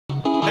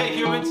Hey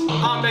humans,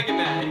 I'm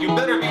Megaman, and you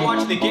better be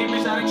watching the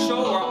Gamers Addict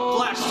show or I'll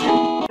blast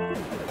you!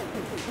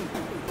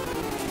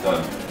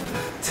 Done.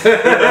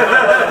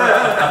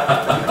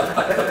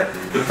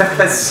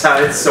 That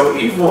sounded so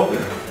evil.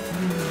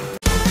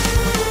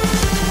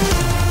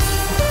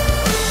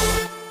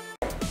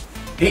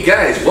 Hey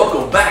guys,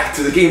 welcome back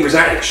to the Gamers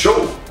Addict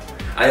show.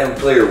 I am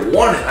player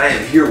 1 and I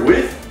am here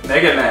with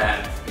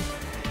Megaman.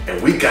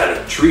 And we got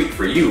a treat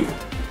for you.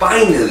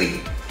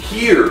 Finally,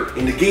 here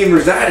in the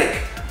Gamers Addict.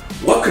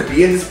 What could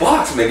be in this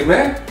box,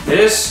 Megaman?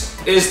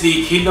 This is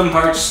the Kingdom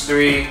Hearts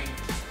 3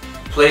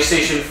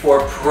 PlayStation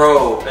 4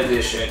 Pro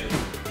Edition.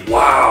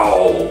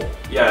 Wow.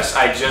 Yes,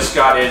 I just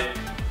got it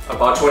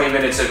about 20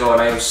 minutes ago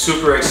and I am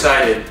super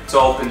excited to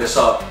open this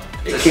up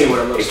to see what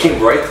it looks like. It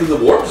came right through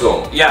the warp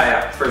zone.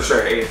 Yeah, for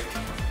sure. It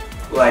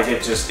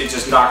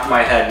just knocked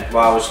my head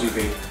while I was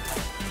sleeping.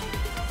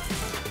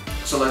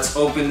 So let's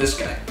open this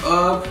guy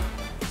up.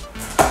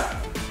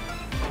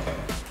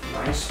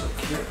 Nice, but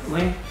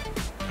carefully.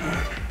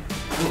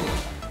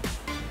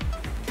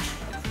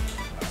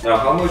 Now,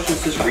 how much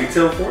does this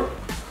retail for?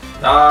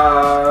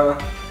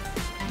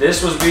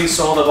 This was being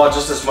sold about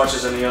just as much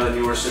as any other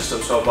newer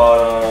system, so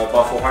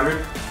about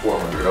 400.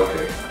 400,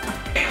 okay.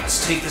 Hey,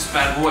 let's take this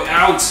bad boy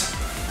out.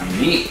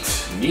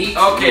 Neat.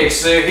 Okay,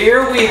 so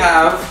here we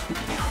have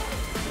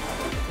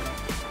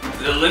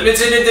the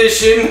limited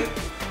edition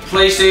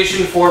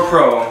PlayStation 4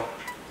 Pro.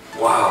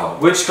 Wow.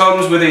 Which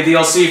comes with a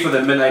DLC for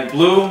the Midnight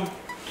Blue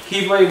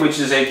Keyblade, which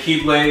is a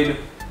Keyblade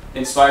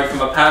inspired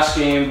from a past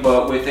game,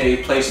 but with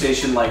a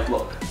PlayStation-like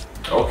look.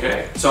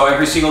 Okay. So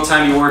every single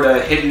time you were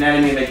to hit an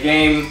enemy in the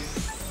game,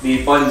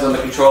 the buttons on the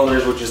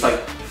controllers would just like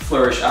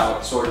flourish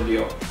out, sort of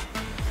deal.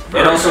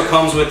 It also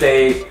comes with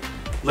a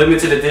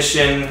limited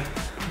edition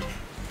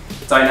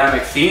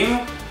dynamic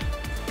theme.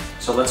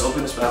 So let's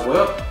open this bad boy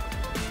up.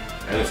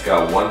 And it's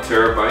got 1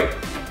 terabyte.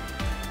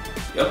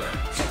 Yep.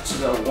 So it's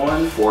got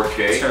 1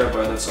 4K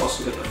terabyte. Let's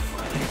also get the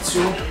file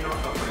too.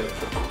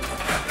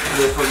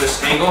 Do it from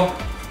this angle.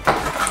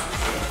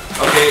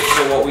 Okay,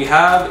 so what we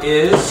have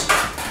is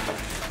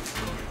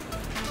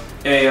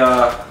a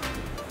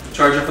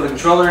charger for the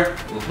controller.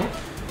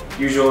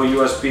 Usual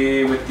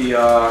USB with the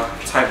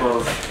type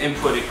of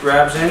input it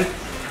grabs in.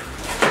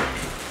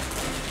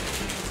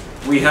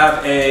 We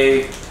have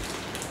a,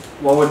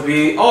 what would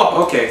be,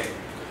 oh, okay.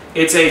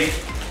 It's a,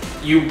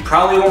 you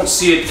probably won't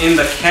see it in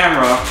the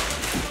camera,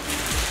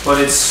 but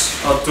it's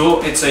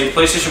a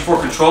PlayStation 4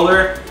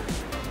 controller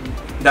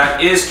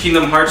that is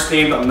Kingdom Hearts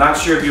themed. I'm not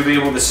sure if you'll be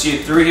able to see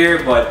it through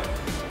here, but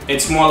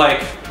it's more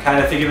like, kind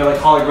of think of it like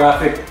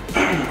holographic.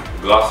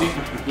 Glossy?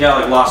 Yeah,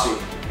 like glossy.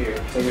 Here,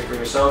 take it for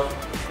yourself.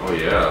 Oh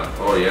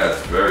yeah,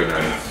 it's very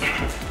nice.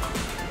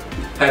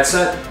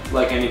 Headset,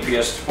 like any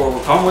PS4 will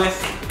come with.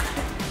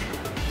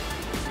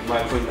 You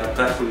mind putting that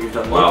back when you've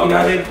done looking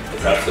at it.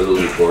 It's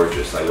absolutely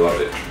gorgeous, I love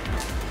it.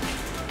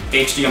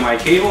 HDMI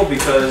cable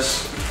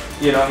because,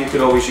 you know, you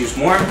could always use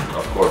more.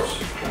 Of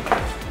course.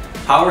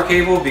 Power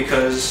cable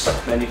because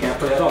then you can't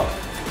play at all.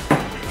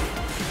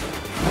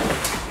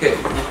 Okay,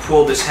 we'll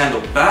pull this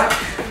handle back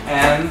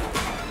and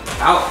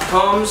out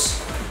comes,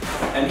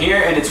 and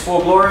here in its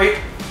full glory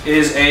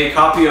is a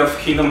copy of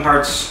Kingdom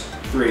Hearts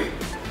 3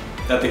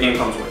 that the game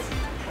comes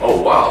with.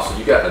 Oh wow, so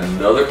you got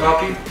another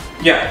copy?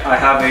 Yeah, I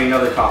have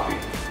another copy.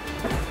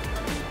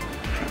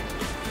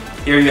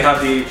 Here you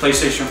have the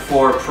PlayStation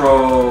 4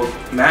 Pro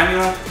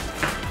manual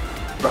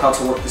for how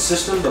to work the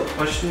system. The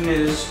question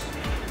is,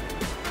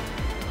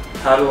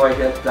 how do I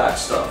get that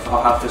stuff?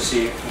 I'll have to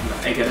see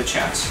when I get a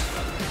chance.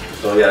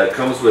 So yeah, it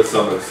comes with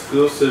some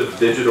exclusive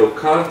digital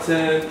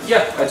content.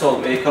 Yeah, I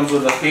told him. It comes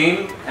with a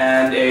theme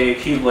and a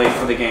Keyblade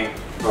for the game.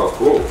 Oh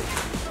cool.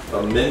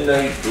 A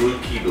Midnight Blue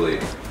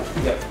Keyblade.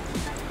 Yep.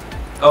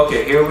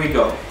 Okay, here we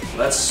go.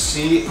 Let's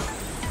see.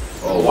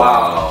 Oh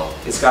wow.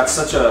 It's got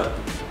such a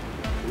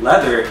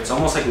leather. It's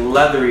almost like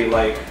leathery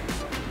like.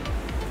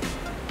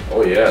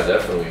 Oh yeah,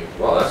 definitely.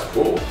 Wow, that's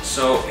cool.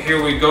 So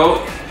here we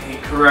go. The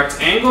correct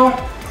angle.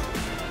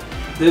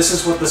 This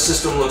is what the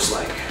system looks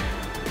like.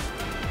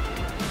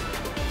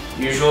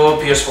 Usual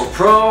PS4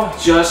 Pro,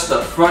 just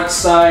the front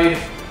side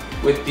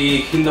with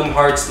the Kingdom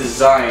Hearts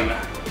design.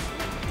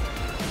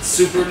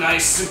 Super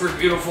nice, super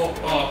beautiful.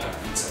 Oh,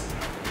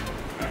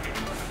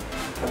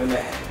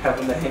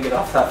 having to hang it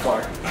off that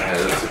far. Yeah,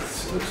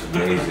 this looks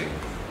amazing.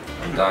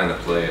 I'm dying to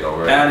play it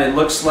already. And it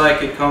looks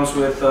like it comes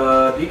with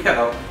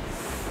decal.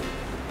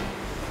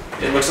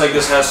 It looks like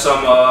this has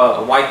some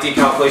white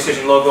decal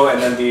PlayStation logo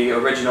and then the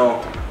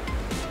original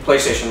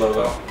PlayStation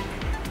logo.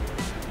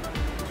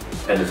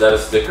 And is that a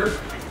sticker?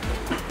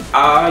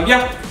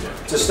 Yeah.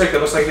 It's a sticker. It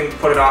looks like you can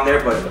put it on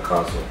there, but The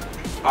console.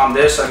 on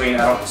this, I mean,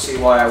 I don't see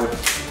why I would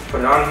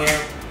put it on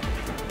here.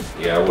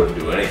 Yeah, I wouldn't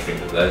do anything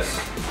with this.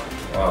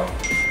 Wow.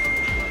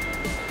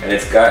 And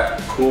it's got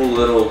cool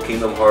little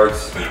Kingdom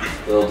Hearts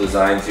little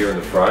designs here in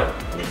the front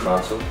on the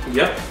console.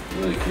 Yep.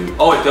 Really cute.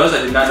 Oh, it does?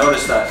 I did not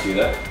notice that. See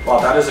that? Wow,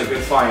 that is a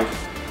good find.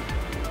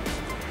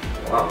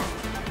 Wow.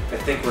 I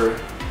think we're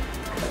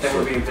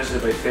being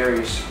visited by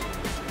fairies.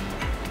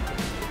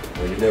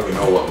 Well, you never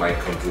know what might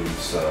come through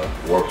this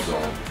warp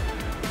zone.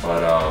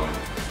 but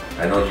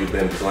I know you've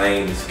been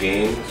playing this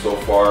game so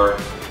far,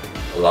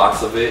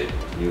 lots of it.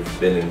 You've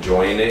been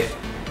enjoying it,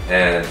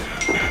 and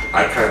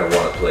I kind of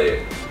want to play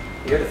it.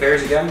 You hear the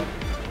fairies again?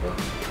 Well,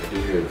 I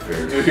do hear the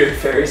fairies. Do you hear the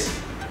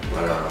fairies?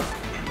 But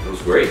it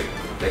was great.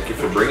 Thank you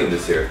for bringing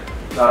this here.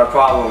 Not a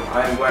problem.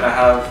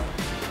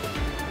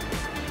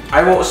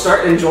 I will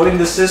start enjoying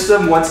the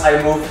system once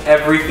I move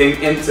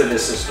everything into the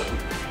system.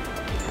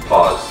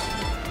 Pause.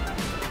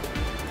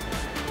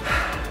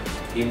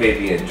 He may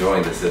be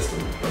enjoying the system,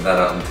 but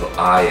not until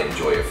I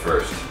enjoy it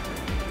first.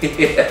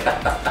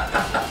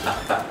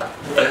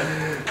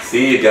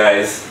 See you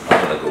guys.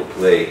 I'm gonna go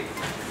play.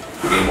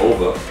 Game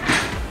over.